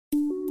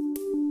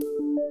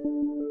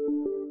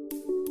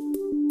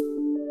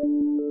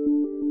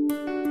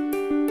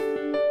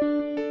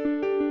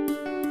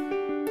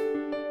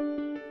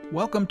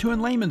Welcome to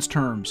In Layman's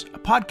Terms, a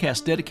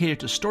podcast dedicated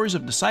to stories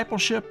of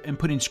discipleship and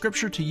putting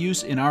Scripture to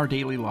use in our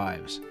daily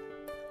lives.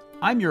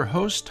 I'm your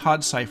host,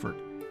 Todd Seifert.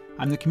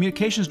 I'm the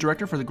Communications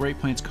Director for the Great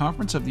Plains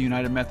Conference of the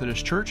United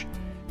Methodist Church,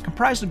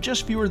 comprised of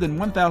just fewer than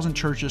 1,000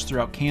 churches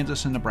throughout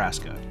Kansas and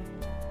Nebraska.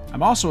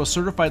 I'm also a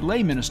certified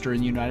lay minister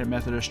in the United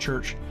Methodist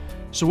Church,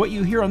 so what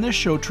you hear on this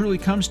show truly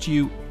comes to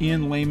you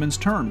in layman's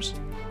terms.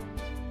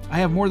 I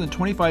have more than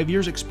 25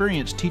 years'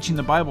 experience teaching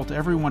the Bible to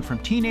everyone from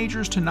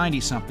teenagers to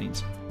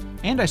 90-somethings.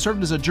 And I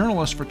served as a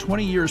journalist for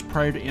 20 years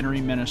prior to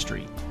entering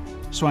ministry.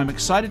 So I'm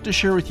excited to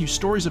share with you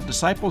stories of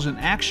disciples in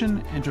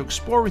action and to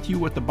explore with you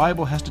what the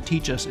Bible has to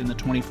teach us in the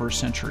 21st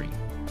century.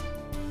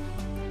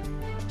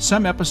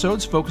 Some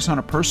episodes focus on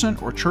a person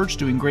or church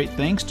doing great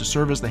things to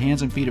serve as the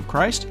hands and feet of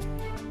Christ.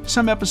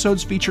 Some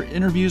episodes feature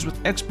interviews with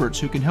experts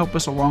who can help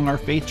us along our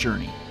faith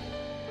journey.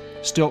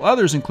 Still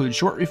others include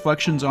short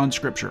reflections on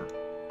Scripture.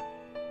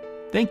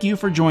 Thank you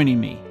for joining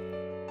me.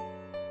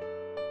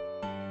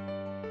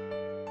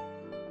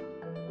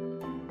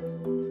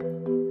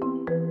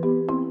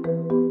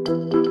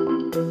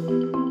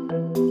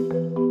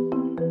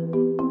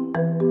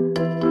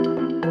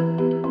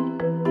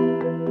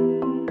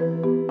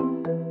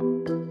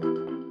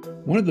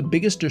 One of the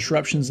biggest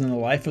disruptions in the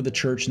life of the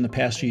church in the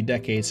past few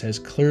decades has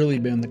clearly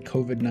been the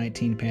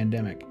COVID-19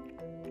 pandemic.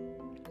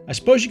 I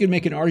suppose you could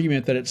make an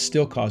argument that it's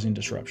still causing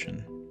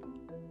disruption.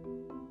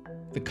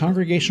 The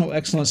Congregational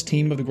Excellence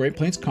team of the Great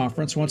Plains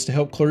Conference wants to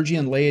help clergy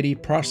and laity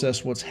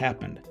process what's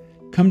happened,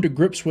 come to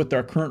grips with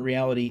our current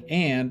reality,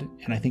 and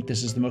I think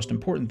this is the most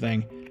important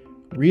thing,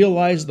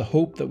 realize the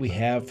hope that we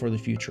have for the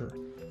future.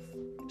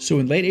 So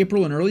in late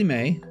April and early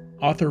May,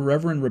 author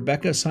Reverend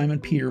Rebekah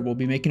Simon-Peter will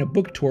be making a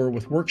book tour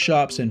with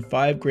workshops in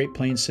 5 Great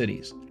Plains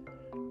cities: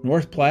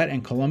 North Platte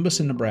and Columbus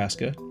in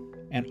Nebraska,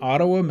 and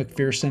Ottawa,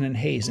 McPherson and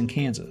Hays in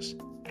Kansas.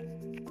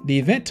 The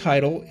event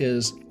title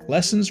is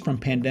Lessons from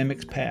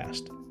Pandemics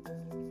Past.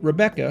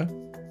 Rebekah,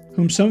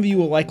 whom some of you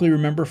will likely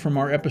remember from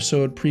our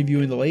episode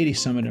previewing the Laity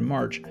Summit in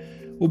March,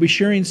 will be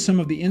sharing some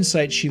of the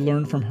insights she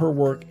learned from her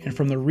work and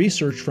from the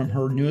research from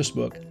her newest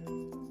book,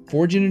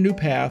 Forging a New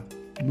Path,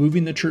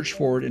 Moving the Church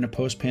Forward in a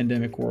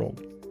Post-Pandemic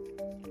World.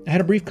 I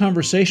had a brief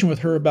conversation with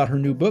her about her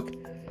new book,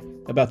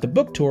 about the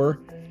book tour,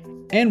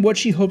 and what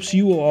she hopes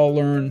you will all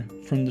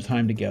learn from the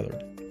time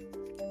together.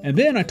 And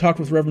then I talked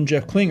with Reverend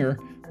Jeff Klinger,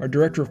 our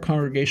Director of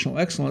Congregational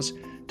Excellence,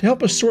 to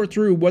help us sort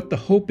through what the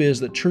hope is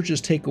that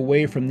churches take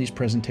away from these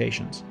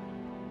presentations.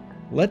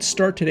 Let's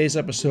start today's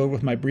episode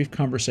with my brief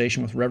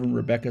conversation with Reverend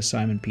Rebekah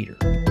Simon-Peter.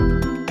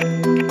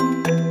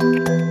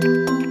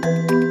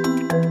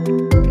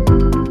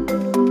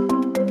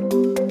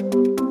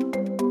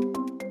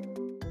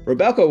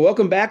 Rebekah,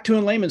 welcome back to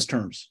In Layman's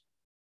Terms.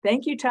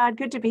 Thank you, Todd.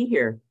 Good to be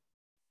here.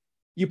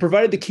 You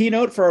provided the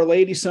keynote for our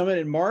Laity Summit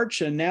in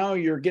March, and now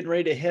you're getting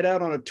ready to head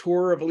out on a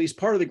tour of at least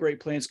part of the Great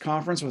Plains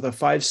Conference with a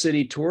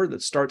 5-city tour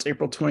that starts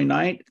April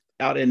 29th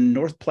out in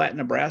North Platte,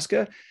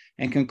 Nebraska,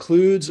 and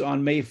concludes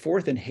on May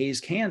 4th in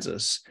Hays,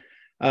 Kansas.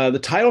 The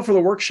title for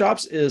the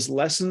workshops is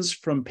Lessons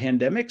from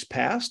Pandemics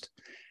Past,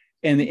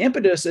 and the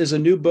impetus is a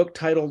new book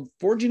titled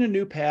Forging a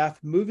New Path,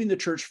 Moving the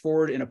Church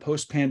Forward in a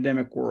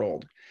Post-Pandemic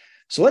World.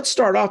 So let's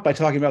start off by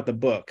talking about the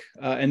book,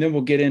 and then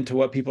we'll get into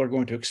what people are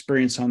going to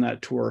experience on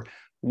that tour.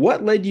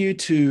 What led you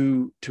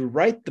to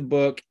write the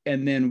book,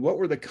 and then what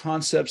were the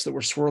concepts that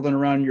were swirling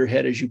around in your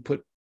head as you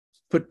put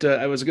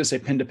I was going to say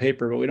pen to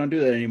paper, but we don't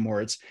do that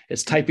anymore.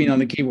 It's typing on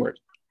the keyboard.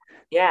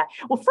 Yeah.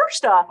 Well,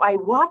 first off, I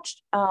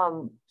watched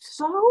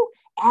so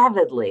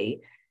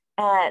avidly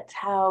at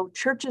how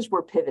churches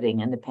were pivoting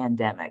in the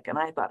pandemic. And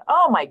I thought,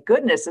 oh my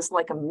goodness, it's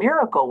like a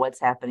miracle what's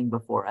happening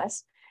before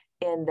us,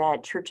 in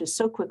that churches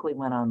so quickly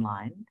went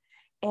online.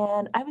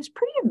 And I was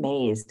pretty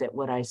amazed at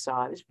what I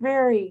saw. I was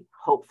very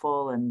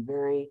hopeful and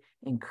very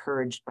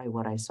encouraged by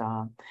what I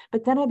saw.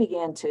 But then I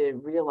began to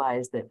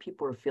realize that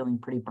people were feeling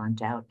pretty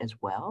burnt out as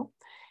well.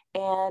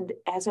 And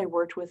as I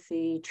worked with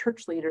the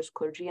church leaders,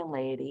 clergy and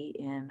laity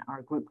in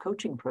our group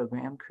coaching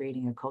program,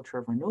 creating a culture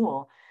of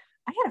renewal,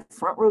 I had a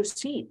front row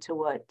seat to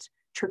what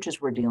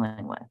churches were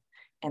dealing with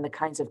and the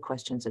kinds of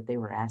questions that they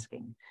were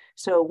asking.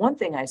 So one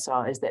thing I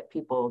saw is that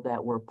people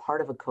that were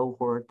part of a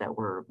cohort that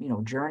were,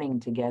 journeying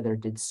together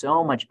did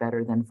so much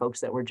better than folks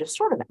that were just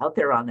sort of out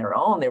there on their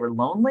own. They were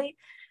lonely.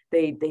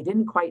 They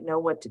didn't quite know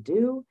what to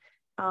do.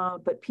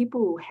 But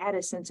people who had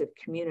a sense of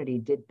community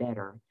did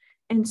better.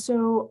 And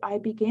so I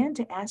began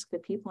to ask the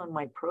people in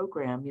my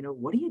program,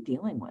 what are you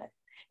dealing with?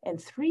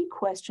 And 3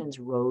 questions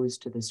rose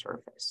to the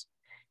surface.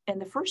 And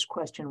the first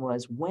question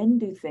was, when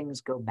do things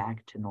go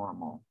back to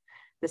normal?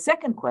 The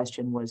second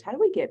question was, how do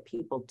we get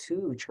people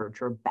to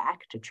church or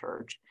back to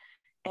church?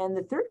 And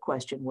the third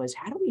question was,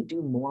 how do we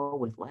do more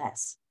with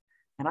less?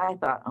 And I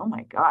thought, oh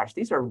my gosh,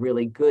 these are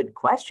really good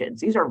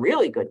questions. These are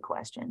really good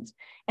questions.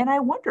 And I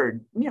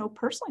wondered,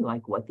 personally,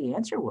 like what the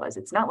answer was.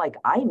 It's not like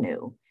I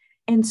knew.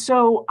 And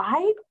so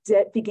I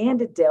began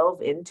to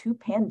delve into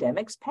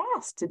pandemics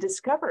past to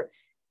discover,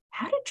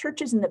 how did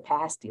churches in the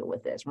past deal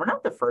with this? We're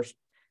not the first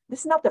This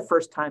is not the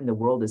first time the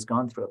world has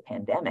gone through a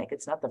pandemic.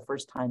 It's not the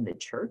first time the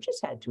church has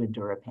had to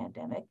endure a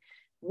pandemic.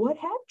 what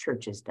have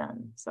churches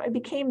done? So I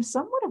became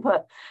somewhat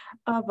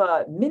of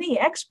a mini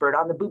expert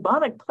on the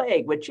bubonic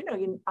plague, which,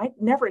 I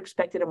never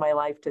expected in my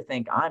life to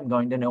think I'm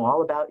going to know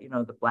all about,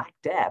 the Black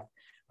Death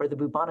or the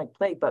bubonic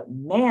plague, but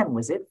man,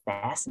 was it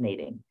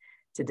fascinating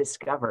to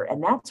discover.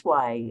 And that's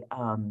why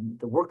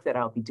the work that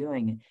I'll be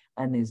doing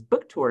on these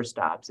book tour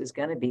stops is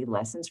going to be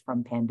lessons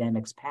from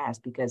pandemics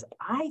past, because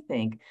I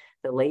think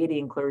the laity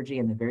and clergy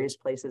in the various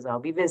places I'll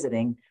be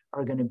visiting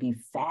are going to be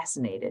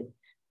fascinated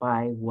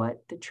by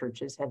what the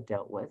churches have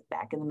dealt with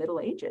back in the Middle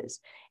Ages.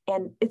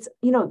 And it's,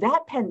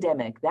 that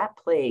pandemic, that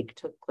plague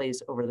took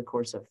place over the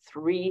course of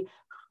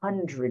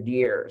 300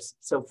 years.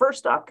 So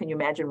first off, can you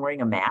imagine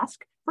wearing a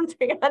mask for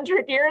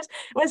 300 years?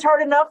 It was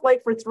hard enough,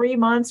 like for 3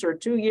 months or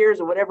 2 years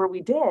or whatever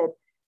we did.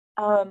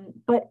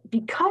 But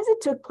because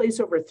it took place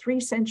over 3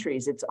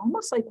 centuries, it's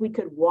almost like we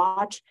could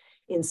watch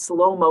in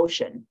slow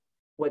motion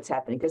what's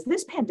happening. Because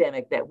this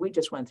pandemic that we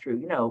just went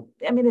through,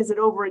 is it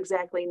over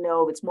exactly?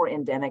 No, it's more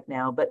endemic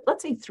now, but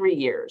let's say 3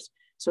 years.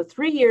 So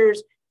 3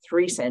 years,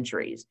 3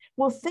 centuries.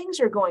 Well, things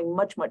are going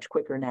much, much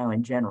quicker now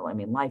in general.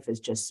 Life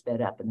has just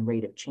sped up and the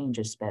rate of change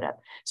has sped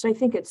up. So I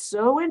think it's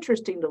so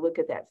interesting to look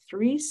at that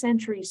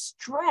 3-century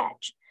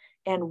stretch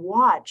and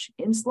watch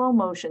in slow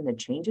motion the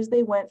changes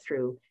they went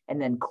through,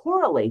 and then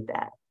correlate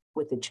that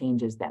with the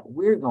changes that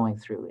we're going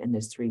through in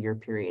this 3-year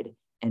period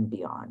and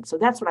beyond. So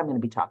that's what I'm going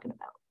to be talking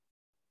about.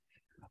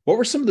 What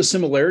were some of the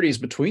similarities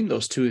between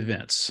those two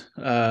events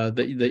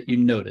that you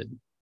noted?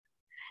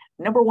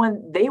 Number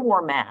one, they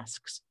wore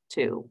masks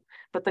too,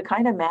 but the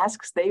kind of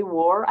masks they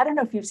wore, I don't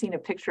know if you've seen a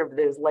picture of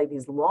those, like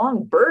these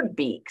long bird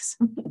beaks.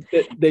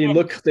 They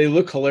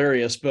look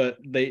hilarious, but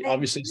they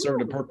obviously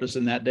served a purpose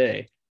in that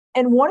day.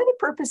 And one of the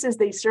purposes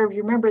they serve,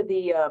 you remember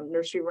the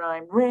nursery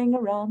rhyme, ring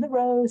around the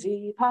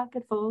rosy,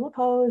 pocket full of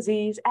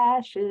posies,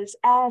 ashes,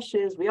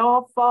 ashes, we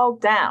all fall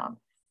down.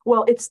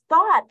 Well, it's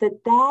thought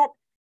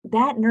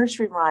that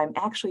nursery rhyme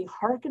actually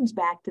harkens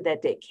back to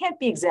that day. It can't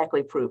be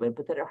exactly proven,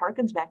 but that it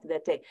harkens back to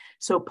that day.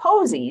 So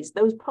posies,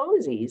 those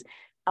posies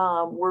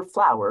were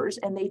flowers,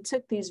 and they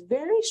took these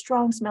very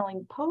strong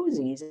smelling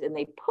posies and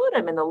they put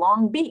them in the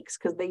long beaks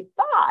because they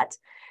thought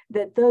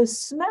that those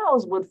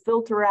smells would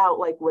filter out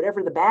like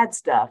whatever the bad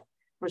stuff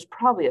was,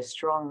 probably a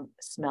strong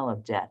smell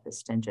of death, a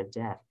stench of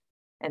death.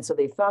 And so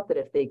they thought that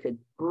if they could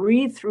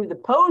breathe through the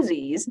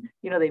posies,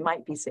 they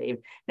might be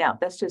saved. Now,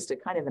 that's just a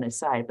kind of an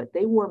aside, but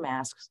they wore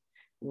masks.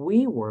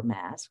 We wore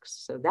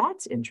masks. So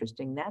that's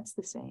interesting. That's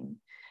the same.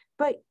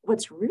 But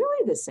what's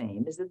really the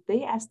same is that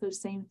they asked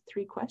those same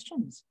 3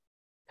 questions.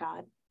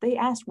 God, they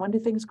asked, when do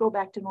things go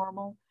back to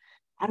normal?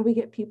 How do we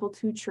get people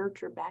to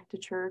church or back to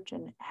church?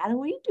 And how do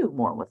we do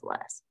more with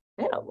less?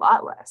 They had a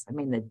lot less.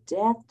 The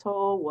death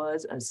toll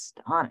was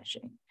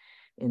astonishing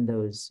in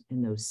those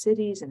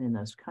cities and in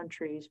those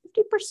countries.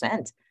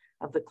 50%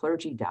 of the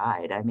clergy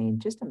died.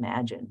 Just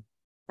imagine,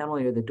 not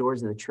only are the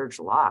doors of the church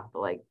locked,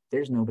 but like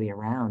there's nobody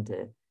around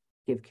to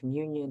give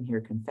communion,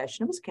 hear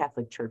confession. It was a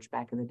Catholic church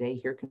back in the day,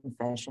 hear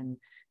confession,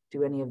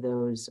 do any of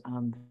those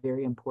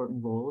very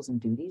important roles and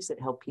duties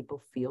that help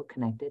people feel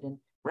connected and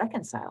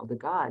reconciled to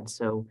God.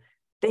 So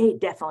they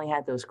definitely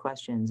had those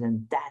questions,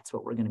 and that's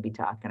what we're going to be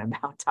talking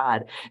about,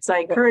 Todd. So I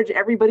encourage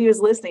everybody who's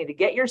listening to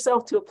get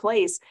yourself to a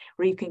place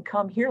where you can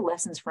come hear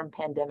lessons from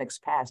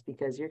pandemics past,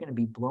 because you're going to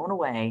be blown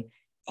away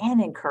and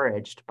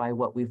encouraged by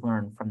what we've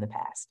learned from the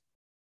past.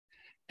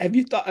 Have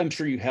you thought, I'm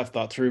sure you have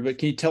thought through, but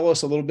can you tell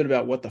us a little bit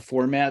about what the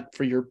format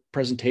for your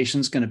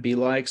presentation is going to be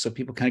like, so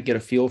people kind of get a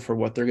feel for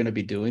what they're going to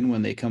be doing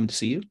when they come to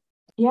see you?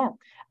 Yeah,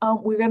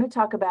 we're going to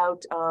talk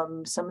about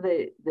some of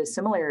the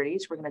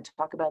similarities. We're going to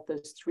talk about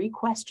those 3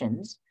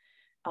 questions.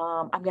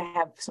 I'm going to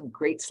have some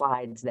great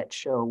slides that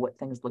show what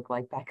things look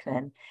like back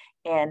then.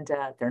 And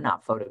they're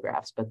not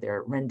photographs, but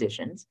they're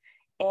renditions.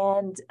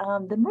 And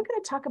then we're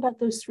going to talk about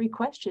those 3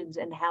 questions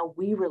and how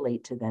we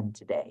relate to them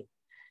today.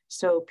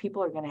 So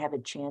people are going to have a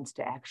chance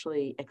to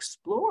actually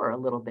explore a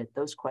little bit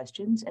those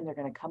questions, and they're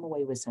going to come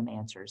away with some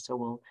answers. So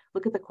we'll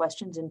look at the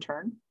questions in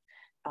turn.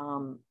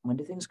 When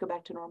do things go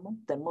back to normal?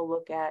 Then we'll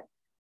look at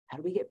how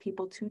do we get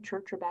people to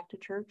church or back to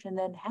church? And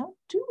then how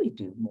do we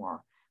do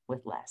more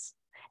with less?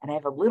 And I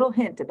have a little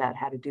hint about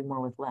how to do more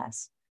with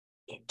less.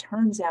 It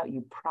turns out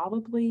you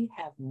probably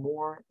have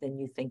more than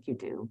you think you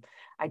do.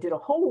 I did a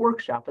whole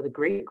workshop with a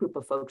great group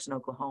of folks in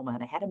Oklahoma,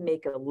 and I had to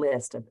make a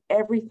list of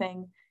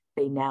everything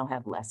they now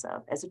have less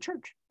of as a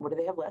church. What do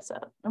they have less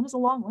of? It was a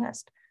long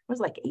list. It was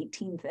like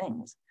 18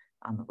 things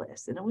on the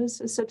list, and it was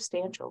a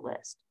substantial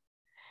list.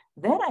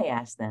 Then I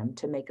asked them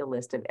to make a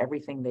list of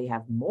everything they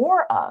have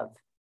more of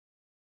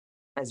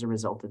as a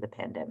result of the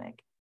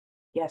pandemic.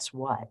 Guess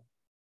what?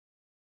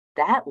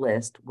 That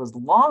list was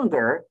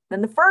longer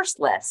than the first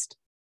list.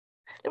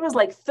 There was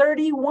like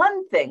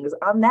 31 things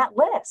on that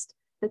list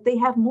that they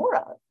have more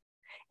of.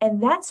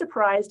 And that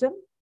surprised them.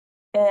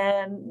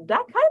 And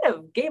that kind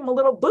of gave them a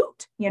little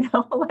boot,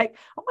 like,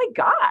 oh my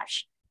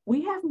gosh,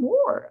 we have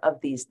more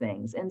of these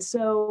things. And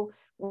so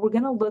we're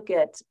going to look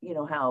at,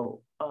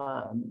 how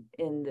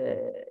in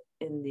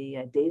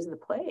the days of the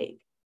plague,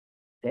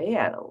 they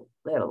had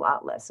a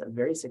lot less of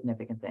very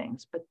significant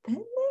things, but then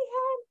they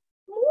had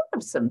more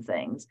have some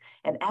things.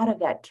 And out of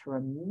that,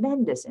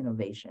 tremendous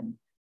innovation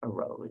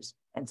arose.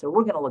 And so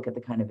we're going to look at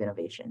the kind of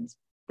innovations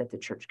that the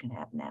church can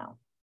have now.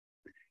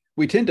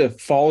 We tend to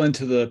fall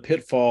into the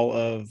pitfall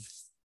of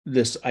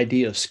this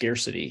idea of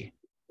scarcity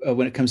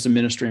when it comes to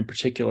ministry in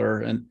particular.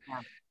 And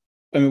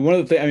I mean, one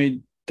of the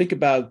things, think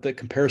about the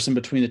comparison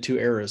between the two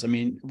eras. I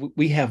mean,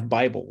 we have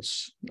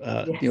Bibles.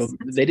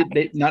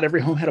 Not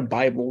every home had a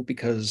Bible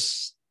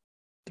because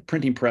the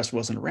printing press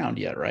wasn't around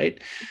yet, right?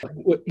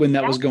 When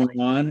that was going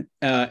on.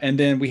 And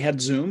then we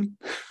had Zoom,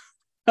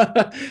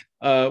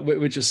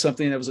 which is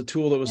something that was a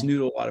tool that was new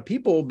to a lot of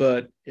people,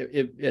 but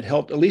it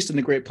helped, at least in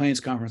the Great Plains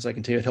Conference, I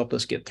can tell you, it helped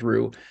us get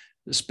through.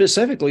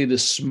 Specifically, the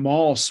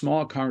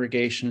small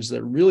congregations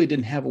that really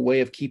didn't have a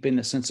way of keeping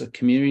the sense of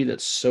community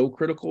that's so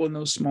critical in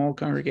those small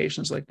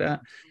congregations like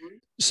that.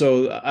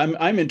 So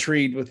I'm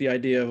intrigued with the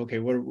idea of, okay,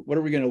 what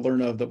are we going to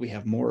learn of that we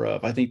have more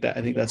of? I think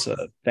that's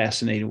a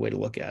fascinating way to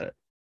look at it.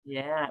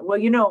 Yeah.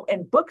 Well,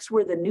 and books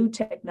were the new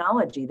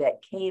technology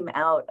that came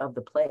out of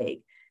the plague.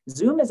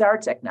 Zoom is our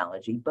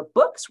technology, but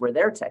books were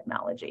their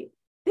technology.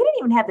 They didn't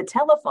even have the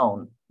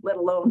telephone, let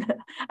alone,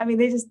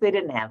 they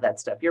didn't have that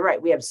stuff. You're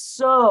right. We have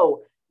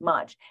so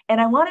much.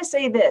 And I want to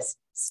say this,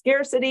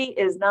 scarcity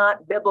is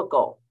not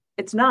biblical.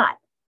 It's not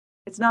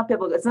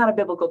biblical. It's not a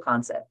biblical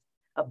concept.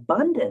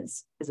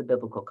 Abundance is a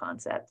biblical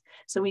concept.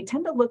 So we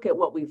tend to look at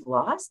what we've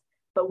lost,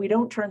 but we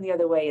don't turn the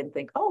other way and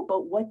think, oh,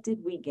 but what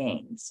did we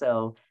gain?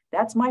 So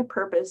that's my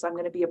purpose. I'm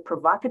going to be a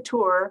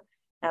provocateur,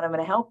 and I'm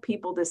going to help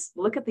people just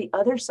look at the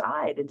other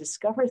side and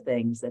discover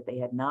things that they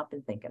had not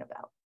been thinking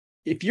about.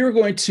 If you're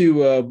going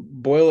to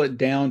boil it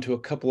down to a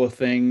couple of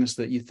things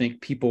that you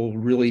think people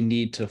really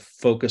need to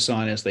focus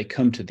on as they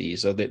come to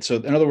these, so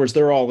in other words,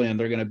 they're all in,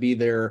 they're going to be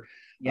there.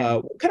 Yeah.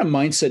 What kind of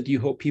mindset do you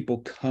hope people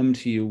come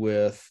to you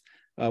with?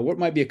 What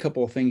might be a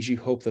couple of things you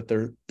hope that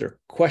they're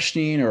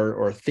questioning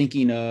or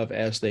thinking of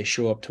as they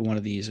show up to one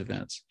of these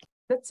events?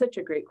 That's such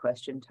a great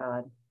question,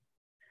 Todd.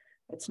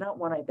 It's not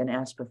one I've been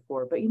asked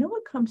before, but you know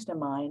what comes to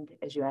mind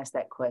as you ask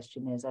that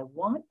question is I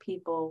want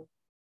people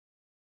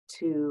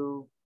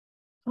to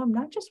come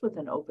not just with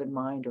an open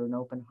mind or an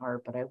open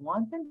heart, but I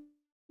want them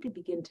to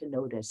begin to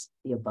notice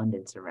the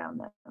abundance around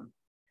them.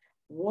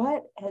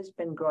 What has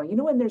been growing?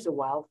 When there's a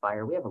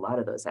wildfire, we have a lot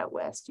of those out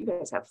west. You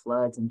guys have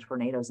floods and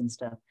tornadoes and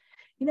stuff.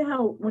 You know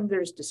how when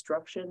there's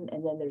destruction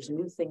and then there's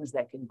new things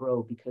that can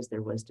grow because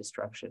there was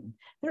destruction.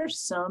 There are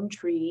some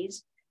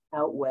trees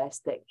out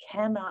west that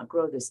cannot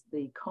grow this.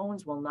 The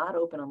cones will not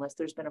open unless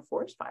there's been a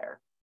forest fire.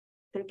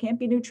 There can't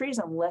be new trees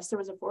unless there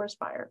was a forest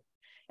fire.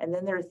 And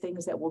then there are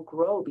things that will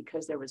grow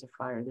because there was a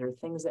fire. There are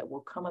things that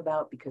will come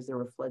about because there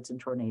were floods and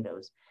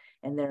tornadoes.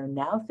 And there are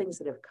now things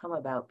that have come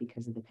about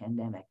because of the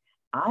pandemic.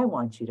 I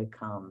want you to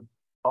come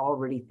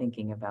already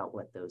thinking about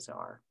what those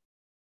are.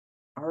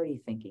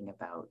 Already thinking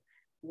about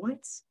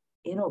what's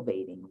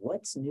innovating,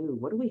 what's new,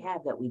 what do we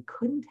have that we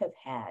couldn't have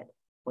had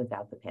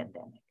without the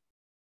pandemic?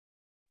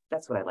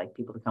 That's what I like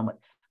people to come with.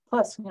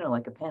 Plus,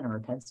 like a pen or a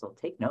pencil,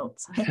 take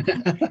notes.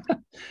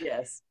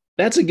 Yes.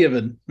 That's a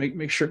given.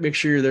 Make sure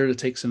you're there to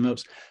take some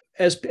notes.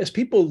 As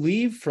people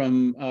leave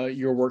from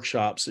your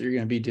workshops that you're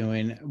going to be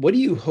doing, what do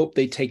you hope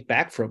they take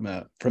back from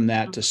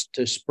that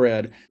to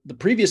spread? The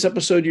previous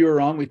episode you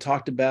were on, we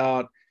talked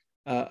about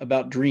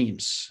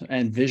dreams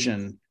and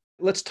vision.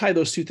 Let's tie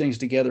those two things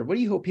together. What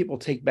do you hope people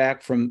take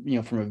back from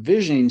a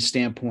visioning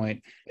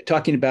standpoint,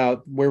 talking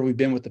about where we've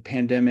been with the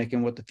pandemic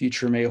and what the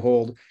future may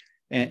hold,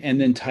 and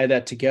then tie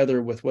that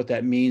together with what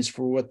that means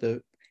for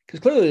because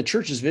clearly the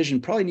church's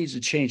vision probably needs to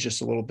change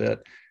just a little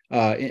bit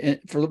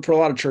for a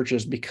lot of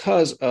churches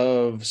because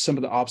of some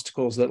of the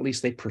obstacles that at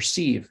least they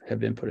perceive have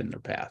been put in their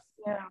path.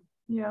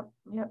 Yeah.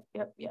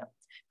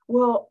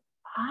 Well,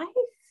 I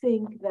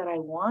think that I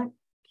want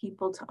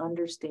people to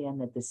understand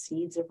that the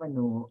seeds of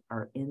renewal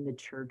are in the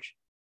church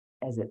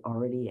as it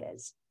already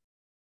is.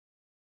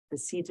 The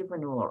seeds of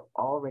renewal are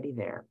already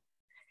there.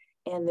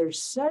 And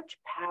there's such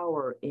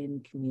power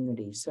in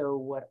community. So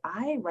what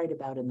I write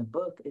about in the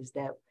book is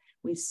that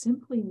we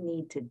simply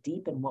need to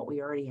deepen what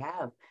we already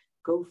have,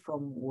 go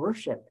from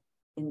worship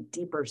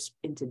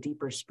into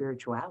deeper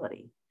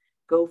spirituality,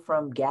 go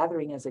from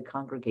gathering as a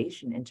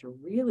congregation into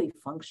really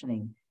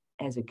functioning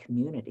as a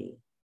community,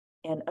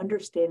 and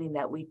understanding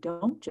that we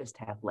don't just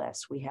have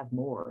less, we have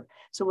more.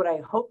 So what I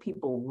hope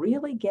people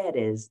really get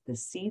is the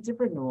seeds of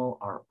renewal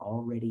are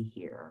already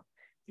here.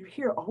 They're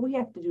here. All we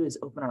have to do is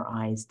open our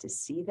eyes to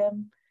see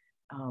them.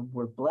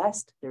 We're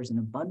blessed. There's an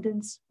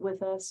abundance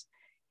with us,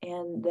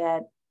 and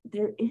that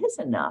there is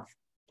enough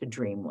to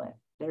dream with.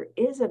 There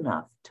is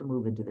enough to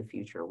move into the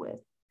future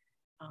with.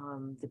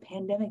 The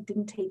pandemic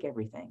didn't take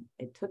everything.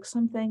 It took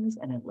some things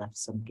and it left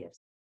some gifts.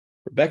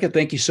 Rebekah,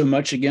 thank you so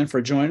much again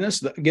for joining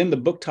us. Again, the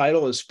book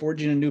title is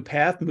Forging a New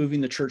Path,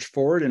 Moving the Church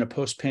Forward in a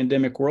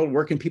Post-Pandemic World.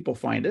 Where can people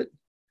find it?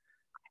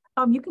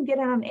 You can get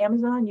it on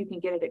Amazon. You can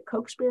get it at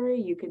Cokesbury.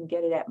 You can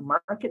get it at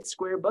Market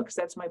Square Books.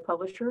 That's my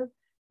publisher.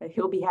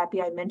 He'll be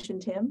happy I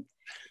mentioned him.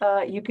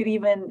 You could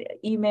even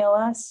email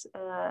us,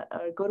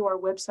 go to our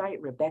website,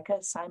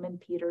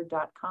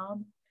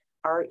 RebekahSimon-Peter.com,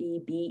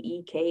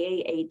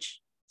 RebekahSimon-Peter.com.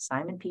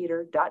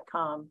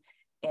 rebekahsimonpeter.com,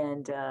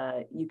 and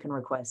you can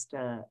request.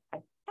 I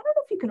don't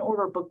know if you can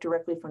order a book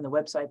directly from the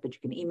website, but you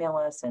can email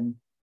us, and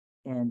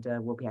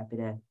we'll be happy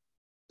to.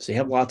 So you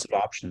have lots of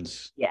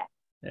options. Yeah.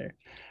 There.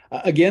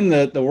 Again,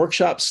 the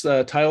workshop's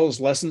title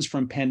is Lessons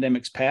from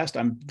Pandemics Past.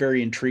 I'm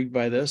very intrigued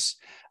by this.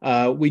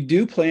 We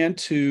do plan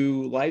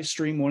to live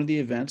stream one of the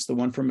events, the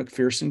one from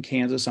McPherson,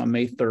 Kansas on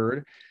May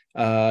 3rd.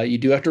 You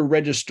do have to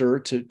register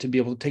to be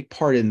able to take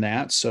part in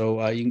that.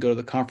 So you can go to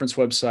the conference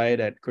website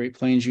at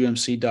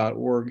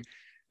greatplainsumc.org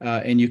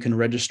and you can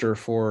register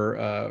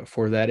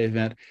for that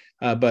event.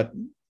 But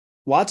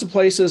lots of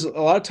places, a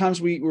lot of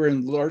times we're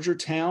in larger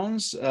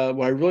towns.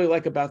 What I really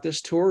like about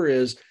this tour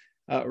is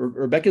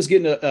Rebekah's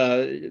getting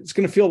it's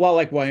going to feel a lot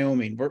like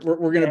Wyoming. We're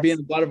going to be in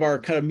a lot of our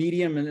kind of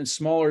medium and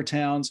smaller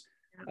towns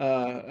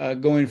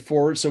going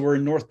forward. So we're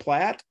in North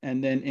Platte,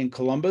 and then in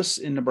Columbus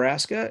in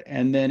Nebraska,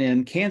 and then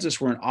in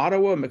Kansas, we're in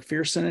Ottawa,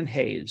 McPherson, and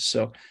Hays.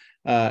 So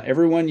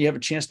everyone, you have a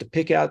chance to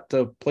pick out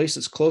the place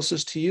that's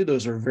closest to you.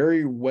 Those are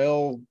very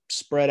well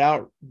spread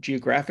out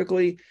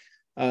geographically.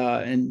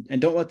 And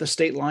don't let the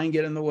state line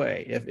get in the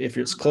way. If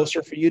it's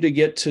closer for you to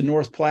get to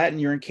North Platte and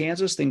you're in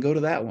Kansas, then go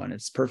to that one.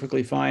 It's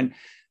perfectly fine.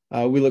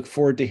 We look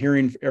forward to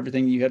hearing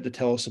everything you have to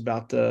tell us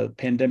about the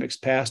pandemic's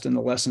past and the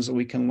lessons that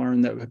we can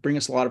learn that bring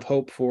us a lot of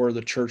hope for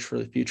the church for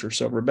the future.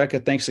 So, Rebekah,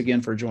 thanks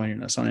again for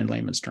joining us on In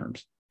Layman's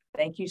Terms.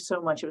 Thank you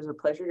so much. It was a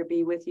pleasure to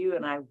be with you.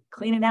 And I'm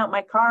cleaning out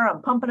my car.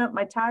 I'm pumping up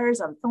my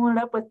tires. I'm filling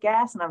it up with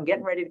gas, and I'm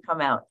getting ready to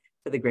come out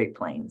to the Great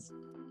Plains.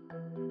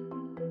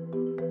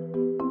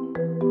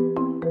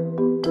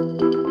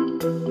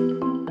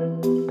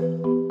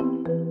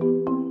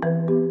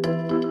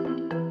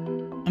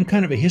 I'm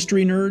kind of a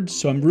history nerd,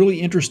 so I'm really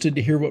interested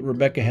to hear what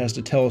Rebekah has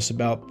to tell us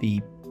about the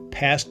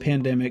past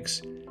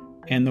pandemics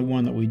and the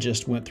one that we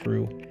just went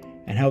through,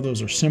 and how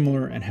those are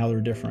similar and how they're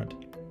different.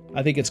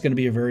 I think it's going to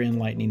be a very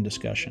enlightening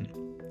discussion.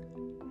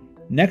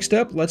 Next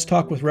up, let's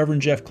talk with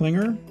Reverend Jeff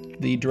Klinger,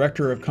 the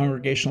Director of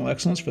Congregational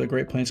Excellence for the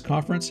Great Plains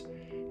Conference,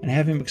 and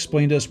have him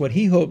explain to us what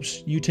he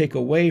hopes you take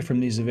away from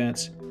these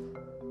events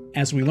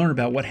as we learn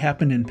about what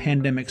happened in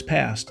pandemics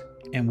past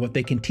and what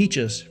they can teach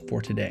us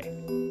for today.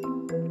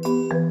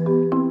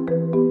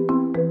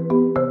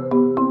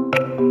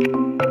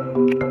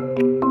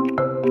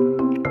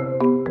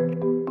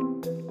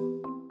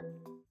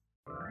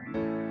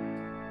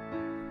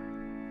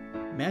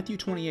 Matthew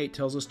 28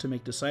 tells us to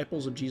make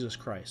disciples of Jesus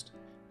Christ.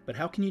 But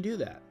how can you do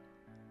that?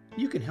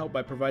 You can help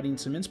by providing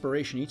some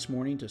inspiration each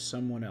morning to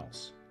someone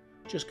else.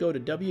 Just go to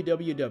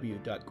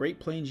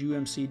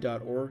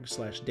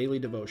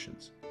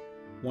www.greatplainsumc.org/dailydevotions.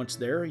 Once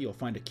there, you'll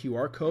find a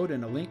QR code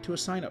and a link to a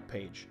sign-up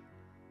page.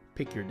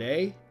 Pick your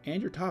day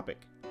and your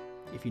topic.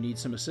 If you need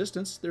some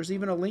assistance, there's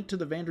even a link to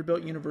the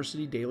Vanderbilt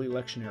University Daily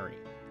Lectionary.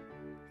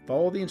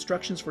 Follow the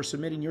instructions for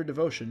submitting your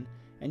devotion,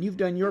 and you've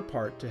done your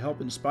part to help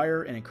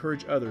inspire and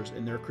encourage others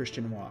in their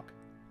Christian walk.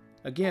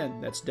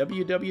 Again, that's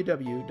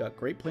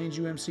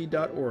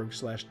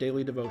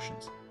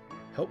www.greatplainsumc.org/dailydevotions.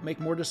 Help make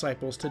more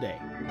disciples today.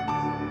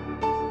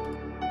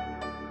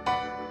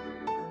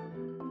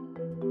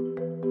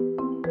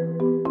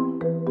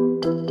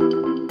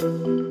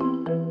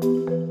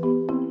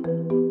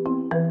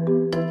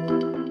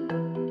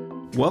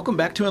 Welcome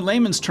back to In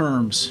Layman's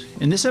Terms.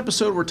 In this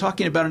episode, we're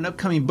talking about an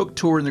upcoming book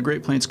tour in the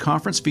Great Plains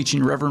Conference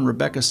featuring Reverend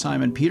Rebekah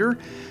Simon-Peter.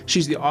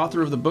 She's the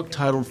author of the book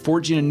titled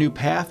Forging a New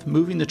Path,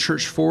 Moving the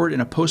Church Forward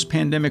in a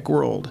Post-Pandemic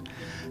World.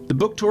 The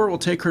book tour will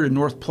take her to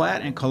North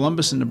Platte and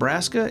Columbus in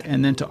Nebraska,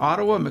 and then to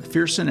Ottawa,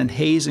 McPherson, and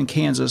Hays in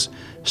Kansas,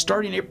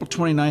 starting April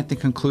 29th and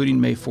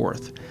concluding May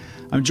 4th.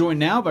 I'm joined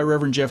now by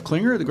Reverend Jeff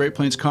Klinger, the Great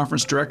Plains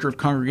Conference Director of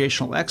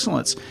Congregational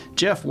Excellence.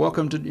 Jeff,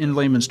 welcome to In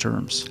Layman's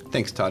Terms.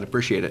 Thanks, Todd.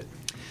 Appreciate it.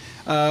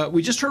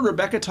 We just heard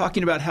Rebekah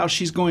talking about how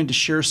she's going to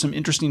share some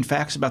interesting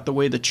facts about the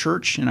way the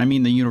church, and I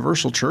mean the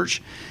universal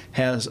church,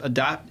 has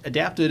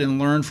adapted and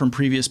learned from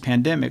previous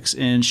pandemics,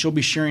 and she'll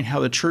be sharing how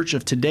the church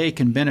of today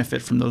can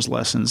benefit from those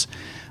lessons.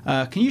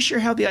 Can you share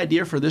how the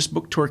idea for this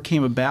book tour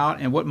came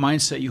about and what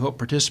mindset you hope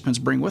participants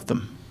bring with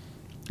them?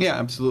 Yeah,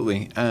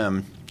 absolutely.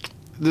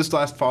 This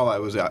last fall, I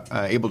was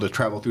able to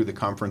travel through the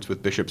conference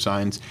with Bishop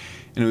Sines,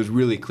 and it was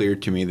really clear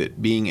to me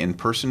that being in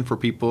person for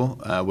people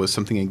was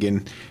something,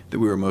 again, that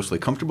we were mostly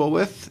comfortable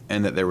with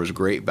and that there was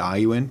great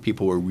value in.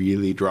 People were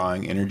really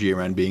drawing energy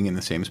around being in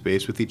the same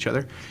space with each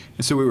other.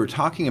 And so we were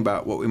talking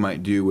about what we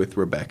might do with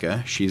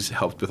Rebekah. She's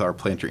helped with our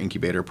planter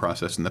incubator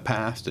process in the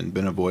past and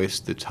been a voice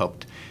that's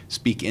helped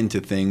speak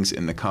into things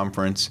in the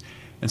conference.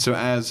 And so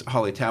as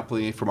Holly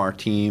Tapley from our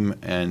team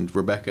and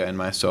Rebekah and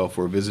myself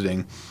were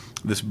visiting,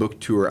 this book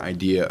tour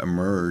idea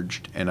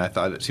emerged, and I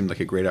thought it seemed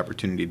like a great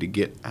opportunity to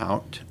get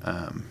out.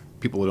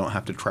 People don't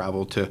have to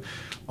travel to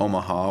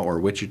Omaha or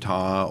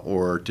Wichita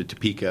or to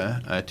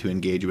Topeka to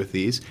engage with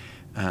these.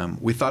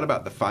 We thought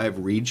about the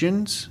 5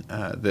 regions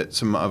that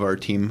some of our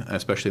team,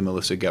 especially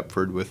Melissa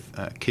Gepford with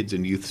kids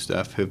and youth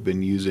stuff, have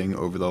been using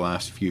over the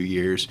last few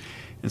years.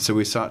 And so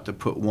we sought to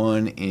put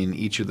one in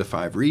each of the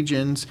 5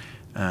 regions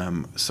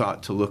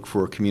sought to look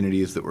for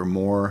communities that were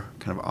more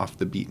kind of off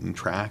the beaten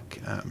track,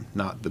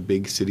 not the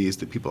big cities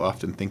that people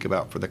often think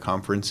about for the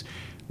conference.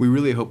 We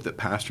really hope that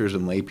pastors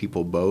and lay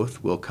people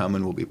both will come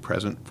and will be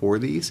present for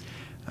these.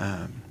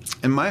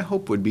 And my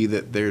hope would be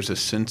that there's a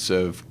sense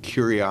of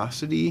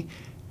curiosity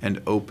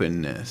and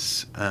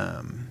openness.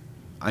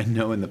 I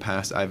know in the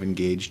past I've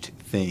engaged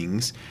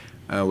things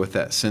with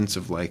that sense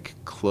of like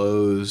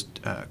closed,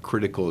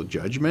 critical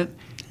judgment.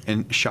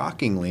 And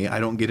shockingly, I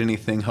don't get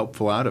anything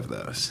helpful out of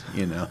those,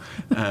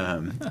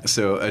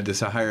 So a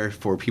desire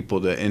for people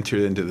to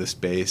enter into the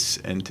space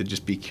and to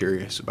just be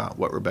curious about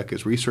what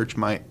Rebekah's research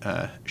might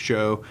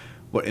show,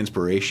 what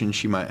inspiration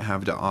she might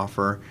have to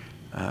offer.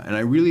 And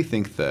I really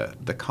think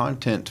the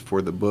content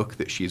for the book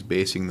that she's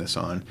basing this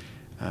on,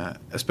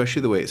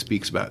 especially the way it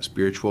speaks about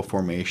spiritual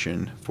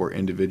formation for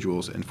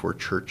individuals and for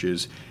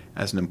churches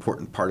as an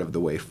important part of the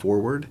way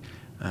forward,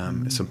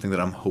 is something that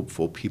I'm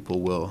hopeful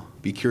people will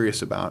be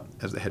curious about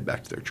as they head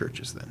back to their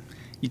churches then.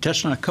 You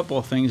touched on a couple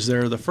of things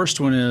there. The first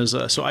one is,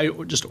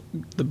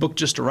 the book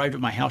just arrived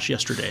at my house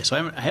yesterday,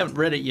 so I haven't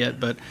read it yet,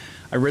 but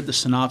I read the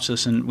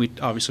synopsis, and we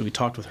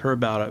talked with her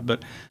about it.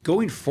 But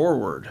going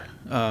forward,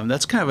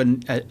 that's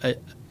kind of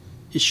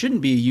it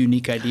shouldn't be a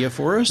unique idea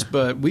for us,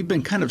 but we've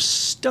been kind of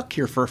stuck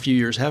here for a few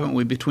years, haven't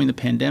we, between the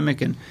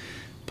pandemic and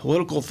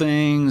political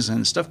things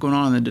and stuff going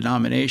on in the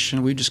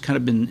denomination. We've just kind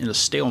of been in a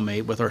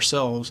stalemate with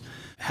ourselves.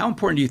 How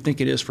important do you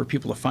think it is for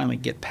people to finally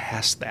get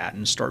past that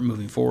and start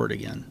moving forward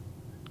again?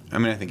 I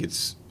mean, I think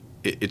it's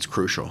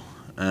crucial.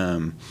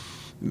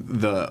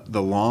 The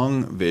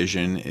long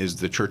vision is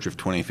the Church of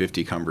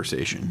 2050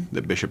 conversation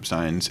that Bishop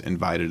Simons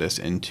invited us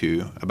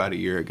into about a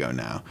year ago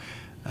now.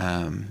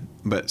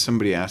 But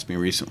somebody asked me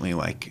recently,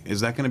 like,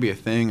 is that going to be a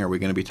thing? Are we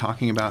going to be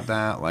talking about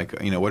that? Like,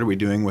 what are we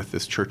doing with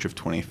this Church of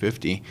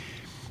 2050?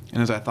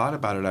 And as I thought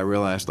about it, I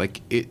realized,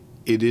 like, it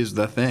is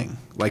the thing.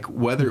 Like,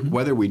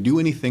 whether we do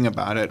anything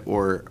about it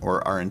or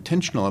are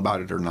intentional about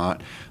it or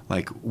not,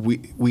 like,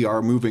 we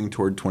are moving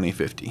toward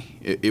 2050.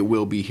 It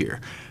will be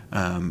here.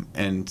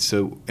 And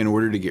so in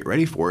order to get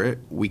ready for it,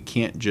 we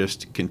can't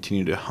just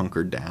continue to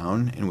hunker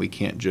down, and we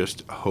can't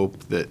just hope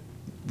that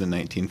the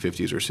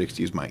 1950s or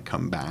 60s might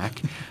come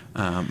back,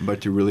 but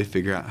to really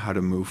figure out how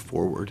to move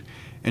forward.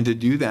 And to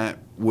do that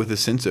with a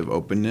sense of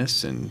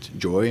openness and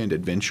joy and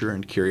adventure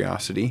and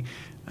curiosity,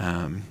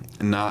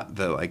 not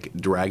the like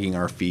dragging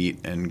our feet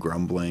and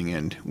grumbling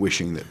and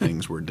wishing that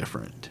things were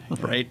different.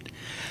 Right.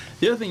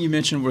 The other thing you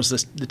mentioned was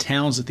the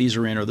towns that these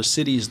are in, or the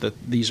cities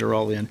that these are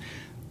all in.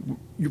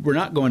 We're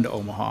not going to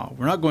Omaha.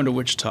 We're not going to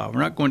Wichita.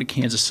 We're not going to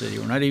Kansas City.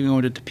 We're not even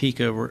going to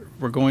Topeka.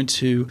 We're going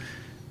to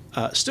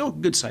still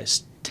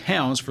good-sized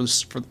towns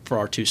for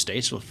our two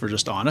states. If we're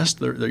just honest,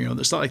 they're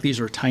it's not like these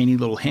are tiny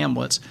little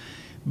hamlets,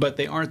 but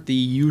they aren't the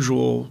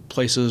usual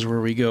places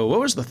where we go. What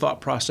was the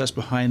thought process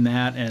behind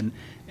that?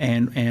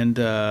 And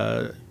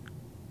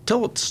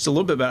tell us a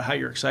little bit about how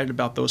you're excited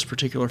about those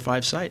particular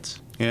 5 sites.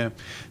 Yeah.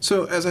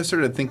 So as I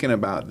started thinking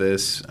about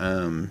this,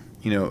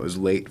 it was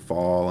late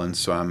fall, and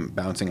so I'm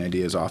bouncing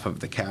ideas off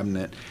of the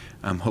cabinet.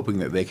 I'm hoping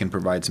that they can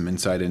provide some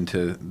insight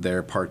into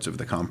their parts of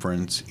the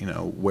conference.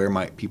 Where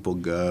might people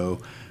go?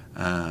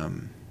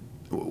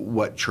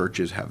 What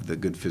churches have the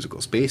good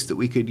physical space that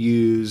we could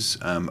use,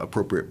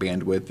 appropriate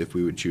bandwidth if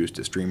we would choose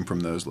to stream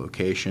from those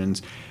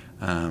locations,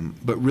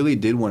 but really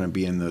did want to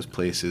be in those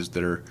places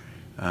that are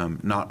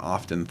not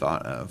often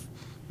thought of.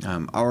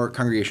 Our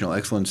Congregational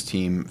Excellence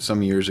team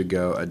some years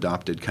ago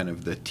adopted kind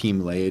of the team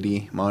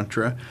laity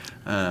mantra,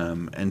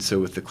 and so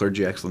with the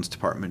Clergy Excellence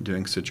Department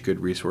doing such good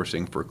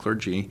resourcing for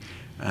clergy,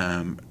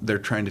 they're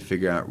trying to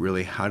figure out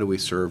really how do we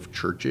serve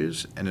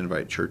churches and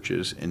invite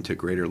churches into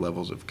greater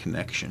levels of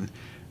connection.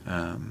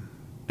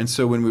 And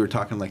so when we were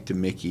talking like to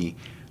Mickey,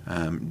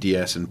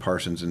 DS and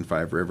Parsons and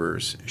Five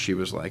Rivers, she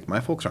was like, my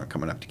folks aren't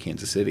coming up to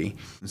Kansas City.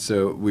 And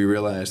so we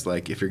realized,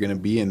 like, if you're going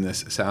to be in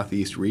this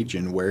southeast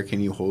region, where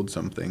can you hold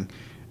something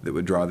that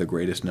would draw the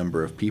greatest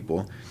number of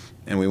people?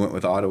 And we went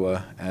with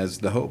Ottawa as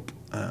the hope.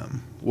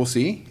 We'll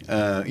see.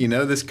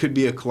 This could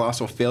be a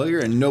colossal failure,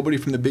 and nobody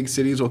from the big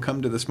cities will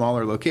come to the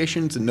smaller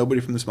locations, and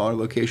nobody from the smaller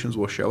locations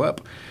will show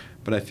up.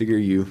 But I figure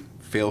you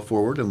fail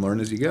forward and learn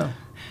as you go.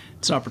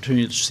 It's an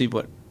opportunity to see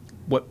what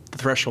the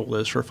threshold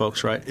is for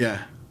folks, right?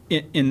 Yeah.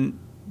 In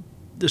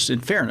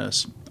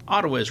fairness,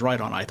 Ottawa is right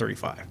on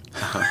I-35.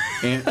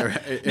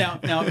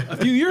 Now, a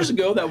few years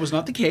ago, that was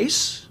not the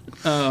case.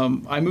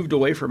 I moved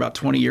away for about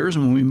 20 years,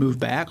 and when we moved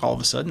back, all of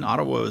a sudden,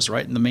 Ottawa is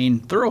right in the main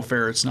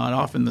thoroughfare. It's not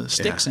off in the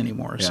sticks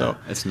anymore. Yeah, so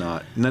it's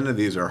not. None of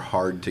these are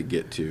hard to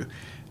get to.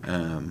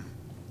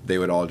 They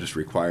would all just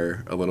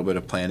require a little bit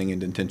of planning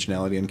and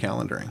intentionality and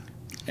calendaring.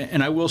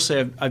 And I will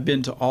say I've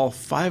been to all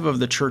 5 of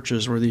the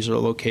churches where these are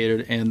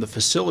located, and the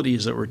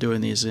facilities that we're doing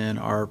these in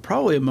are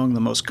probably among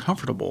the most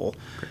comfortable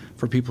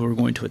for people who are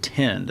going to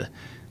attend.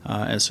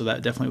 And so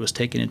that definitely was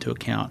taken into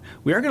account.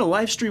 We are going to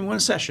live stream one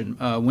session,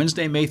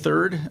 Wednesday, May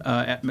 3rd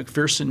at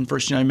McPherson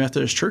First United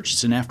Methodist Church.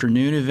 It's an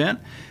afternoon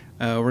event.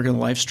 We're going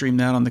to live stream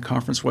that on the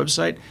conference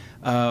website.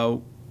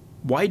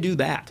 Why do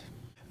that?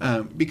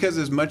 Because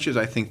as much as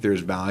I think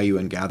there's value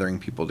in gathering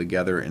people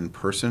together in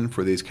person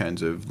for these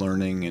kinds of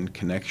learning and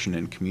connection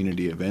and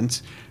community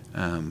events,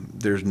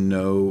 there's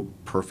no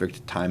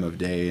perfect time of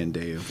day and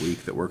day of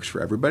week that works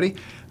for everybody.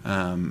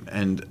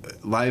 And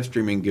live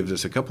streaming gives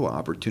us a couple of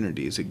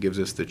opportunities. It gives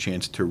us the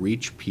chance to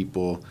reach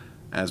people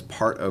as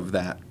part of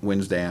that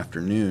Wednesday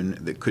afternoon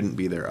that couldn't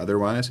be there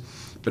otherwise.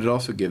 But it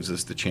also gives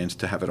us the chance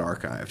to have it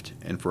archived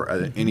and for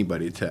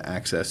anybody to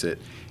access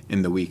it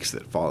in the weeks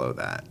that follow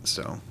that.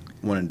 So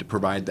wanted to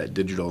provide that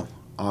digital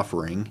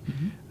offering,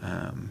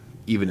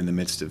 even in the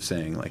midst of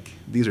saying, like,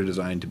 these are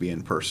designed to be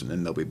in person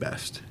and they'll be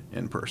best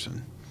in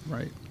person.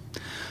 Right.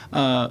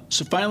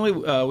 So finally,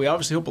 we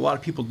obviously hope a lot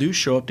of people do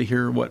show up to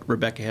hear what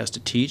Rebekah has to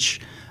teach.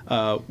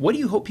 What do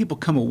you hope people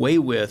come away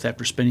with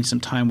after spending some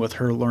time with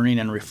her, learning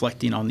and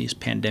reflecting on these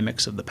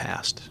pandemics of the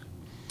past?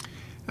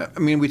 I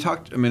mean, we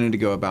talked a minute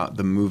ago about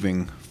the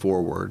moving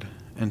forward,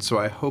 and so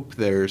I hope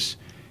there's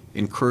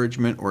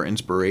encouragement or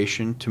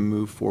inspiration to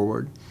move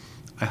forward.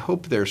 I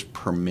hope there's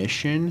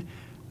permission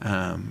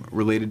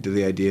related to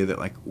the idea that,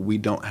 like, we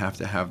don't have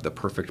to have the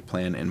perfect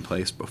plan in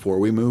place before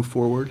we move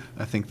forward.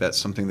 I think that's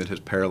something that has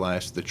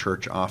paralyzed the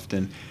church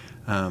often,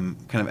 kind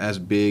of as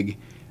big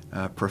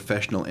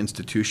professional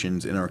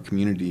institutions in our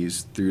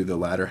communities through the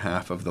latter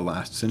half of the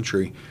last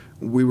century.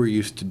 We were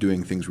used to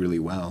doing things really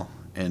well,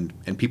 and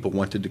people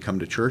wanted to come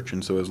to church,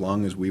 and so as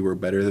long as we were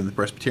better than the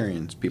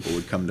Presbyterians, people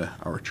would come to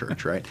our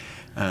church, right?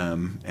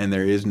 And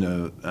there is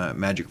no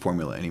magic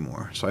formula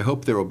anymore. So I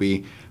hope there will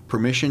be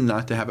permission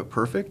not to have it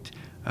perfect,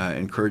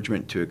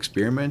 encouragement to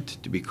experiment,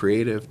 to be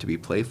creative, to be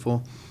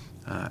playful.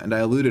 And I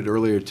alluded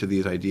earlier to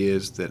these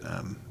ideas that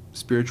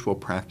spiritual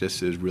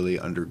practices really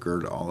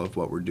undergird all of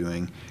what we're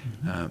doing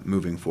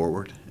moving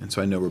forward. And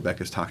so I know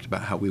Rebekah's talked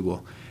about how we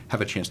will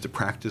have a chance to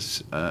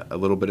practice a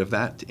little bit of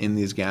that in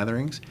these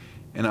gatherings.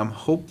 And I'm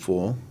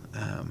hopeful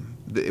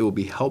that it will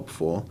be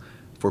helpful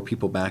for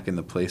people back in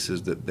the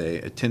places that they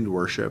attend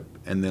worship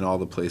and then all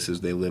the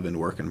places they live and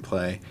work and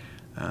play,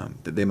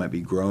 that they might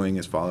be growing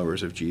as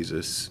followers of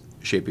Jesus,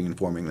 shaping and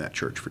forming that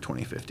church for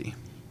 2050.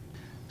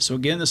 So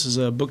again, this is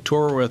a book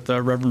tour with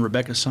Reverend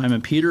Rebekah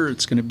Simon-Peter.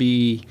 It's going to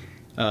be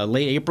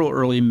late April,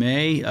 early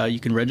May. You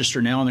can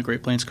register now on the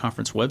Great Plains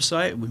Conference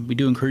website. We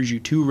do encourage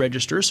you to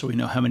register so we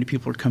know how many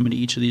people are coming to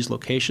each of these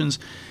locations.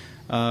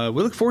 We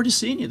look forward to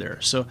seeing you there.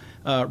 So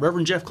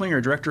Reverend Jeff Klinger,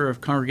 Director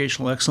of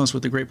Congregational Excellence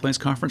with the Great Plains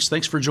Conference,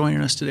 thanks for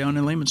joining us today on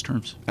In Layman's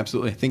Terms.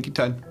 Absolutely. Thank you,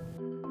 Todd.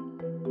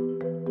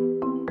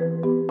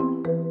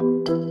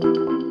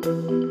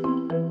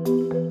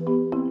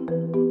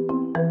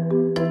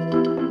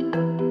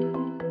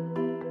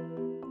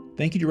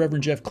 Thank you to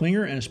Reverend Jeff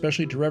Klinger and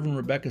especially to Reverend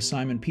Rebekah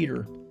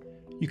Simon-Peter.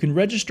 You can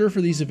register for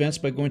these events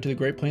by going to the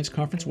Great Plains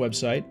Conference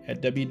website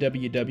at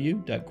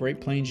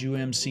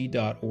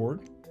www.greatplainsumc.org.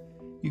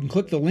 You can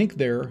click the link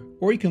there,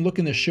 or you can look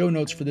in the show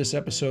notes for this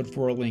episode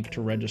for a link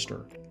to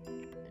register.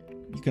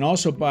 You can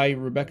also buy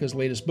Rebekah's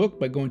latest book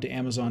by going to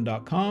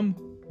Amazon.com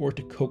or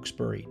to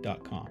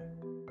Cokesbury.com.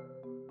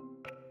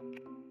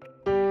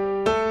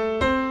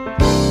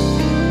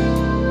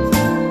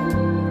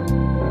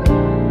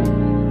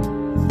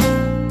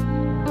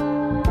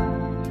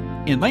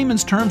 In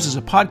Layman's Terms is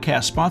a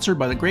podcast sponsored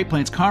by the Great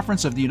Plains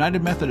Conference of the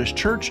United Methodist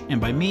Church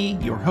and by me,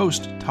 your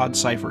host, Todd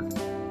Seifert.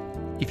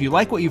 If you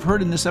like what you've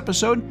heard in this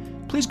episode,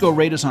 please go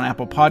rate us on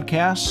Apple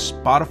Podcasts,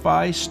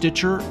 Spotify,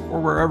 Stitcher, or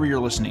wherever you're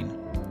listening.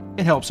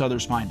 It helps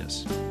others find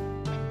us.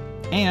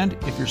 And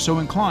if you're so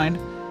inclined,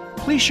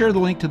 please share the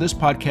link to this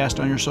podcast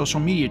on your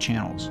social media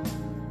channels.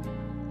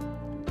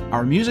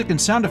 Our music and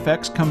sound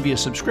effects come via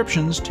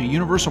subscriptions to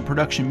Universal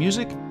Production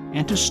Music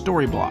and to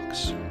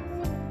Storyblocks.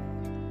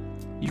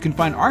 You can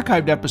find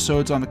archived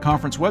episodes on the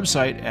conference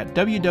website at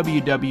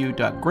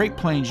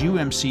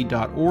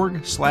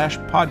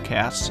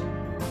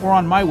www.greatplainsumc.org/podcasts or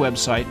on my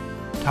website,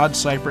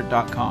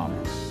 toddseifert.com.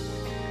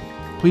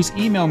 Please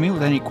email me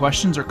with any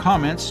questions or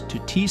comments to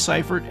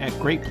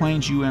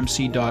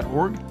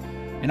tseifert@greatplainsumc.org,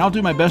 and I'll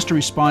do my best to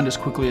respond as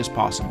quickly as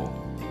possible.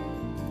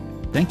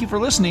 Thank you for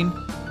listening,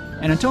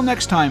 and until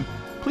next time,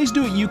 please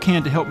do what you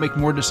can to help make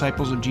more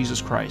disciples of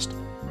Jesus Christ.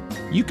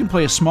 You can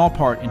play a small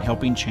part in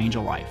helping change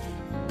a life.